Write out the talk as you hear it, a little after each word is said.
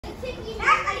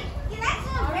That's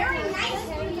a very nice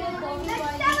video. Let's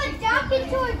shove a duck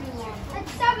into it.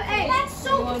 Let's shove it. That's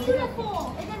so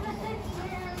beautiful.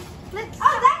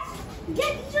 Oh,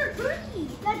 these are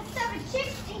turkeys. Let's shove a chick.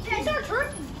 These are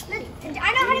turkeys.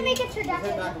 I know how to make a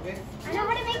turducken. I know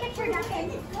how to make a turducken.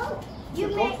 You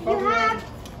have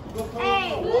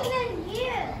who's in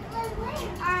here?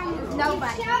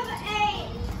 Nobody. You shove a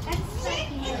chick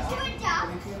into a duck,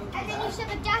 and then you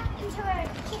shove a duck into a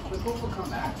chicken. A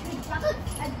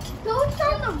goat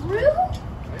on the roof?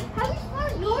 How do you spot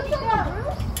goats on the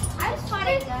roof? I've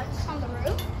spotted goats on the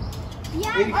roof.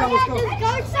 Yeah, there's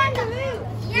goats on the roof.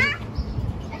 Yeah.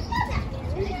 Let's go down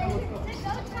there. There's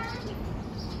goats on the roof.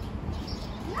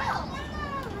 No,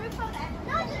 on the roof of that.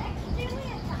 No, it's extremely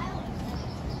silent.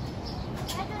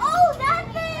 Oh, that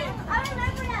thing! I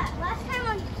remember that. Last time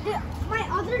on my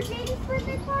other Jaden's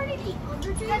birthday party,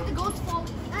 the goats fall.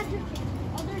 Not your kid.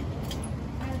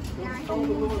 Throw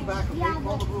the blue one back.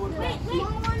 Throw the blue one back. Wait.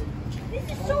 This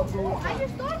is so cool. I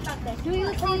just thought about this. Do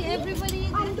you see everybody?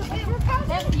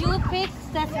 If you pick,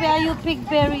 that's where you pick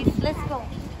berries. Let's go.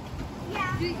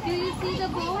 Yeah. Do you see the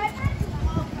goat? Do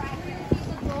you see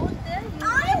the goat there? I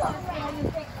love where you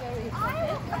pick berries. Okay,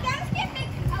 I'm just gonna pick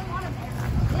a lot of berries.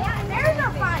 Yeah, and berries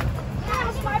are fine.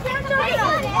 Yes, my berries are fine.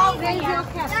 Where's your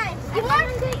cap? You want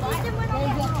to eat them when I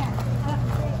Where's your cap?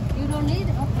 You don't need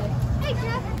it? Okay. Hey,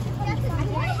 Jeff.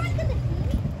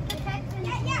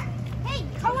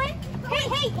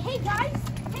 Hey guys!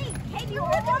 Hey, do you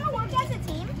want to work as a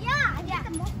team? Yeah.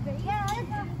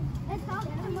 Let's go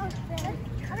get the most berries.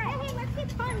 Okay, hey, let's get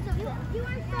tons of them. Do you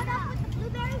want to start off with the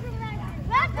blueberries or raspberries?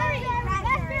 Raspberries!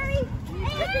 Raspberries!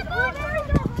 Hey, the blueberries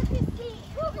are what you see.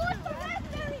 Who wants the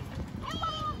raspberries?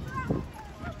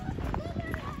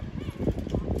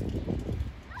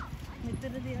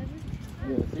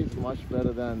 Yeah, it's much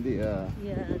better than the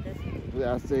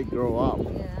as they grow up.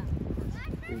 Yeah.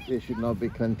 They should not be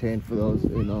contained for those,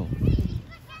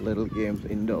 little games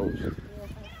indoors.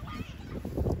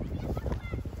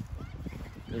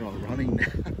 They're all running now.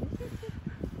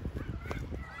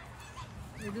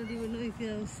 I don't even know if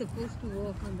you're supposed to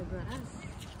walk on the grass.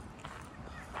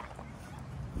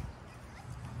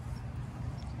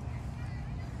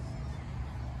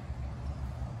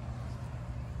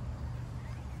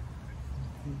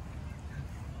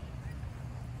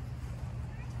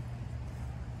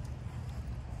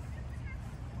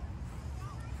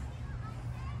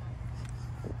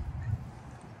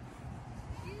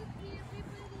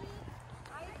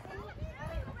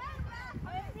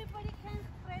 Everybody can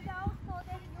spread out so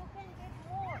that you can get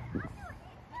more.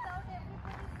 Without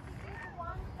everybody sticking to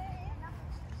one place,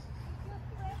 if you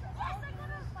spread out, you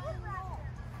will find more.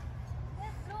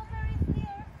 There's blueberries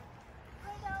here.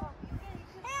 Spread out. You can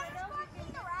spread out, you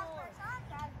can get more.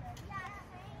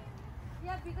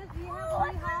 Yeah, because we have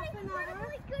only half an hour.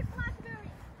 Really good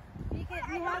blackberries. We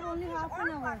have only half an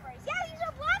hour. Yeah, these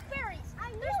are blackberries.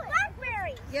 There's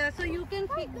blackberries. Yeah, so you can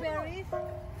pick berries.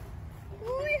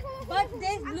 But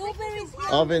there's blueberries here.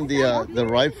 Often the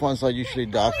ripe ones are usually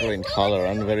darker in color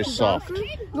and very soft.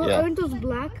 Well, Yeah. aren't those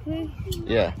blackberries?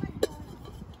 Yeah.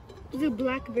 These are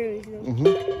blackberries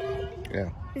though. Yeah.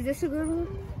 Is this a good one?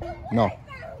 No,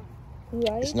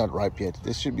 Right? it's not ripe yet.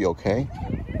 This should be okay.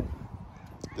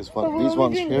 This But one, we're these only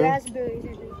ones doing here, raspberries, I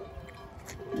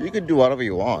think. you could do whatever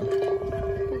you want.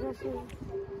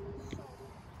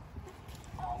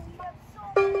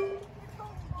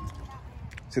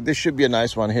 So this should be a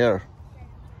nice one here.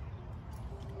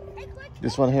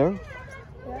 This one here.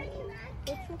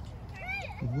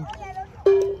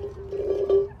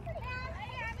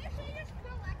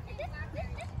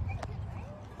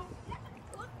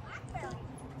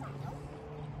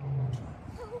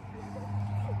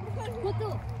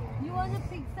 Kutu, you want to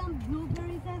pick some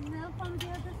blueberries as well from the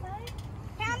other side?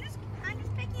 Yeah, I'm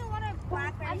just picking one of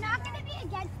blackberries. I'm not going to be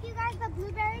against you guys, but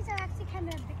blueberries are actually kind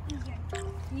of a bit easier.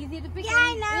 Easy to pick. Yeah,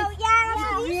 I know.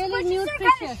 It's These really bushes are kind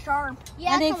nutritious. of sharp.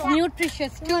 Yeah, And it's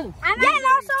nutritious too. And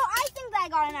also, I think that I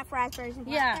got enough raspberries and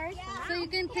Yeah. blackberries. So you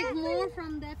can pick more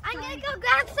from that I'm going side. to go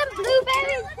grab some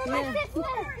blueberries. Yeah. This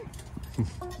one.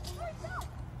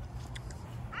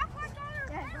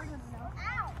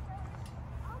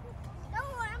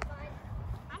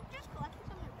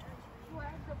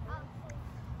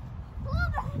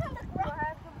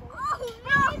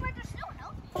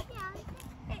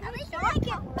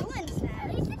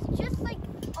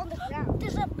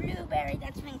 There's a blueberry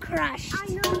that's been crushed. I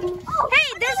know. Oh,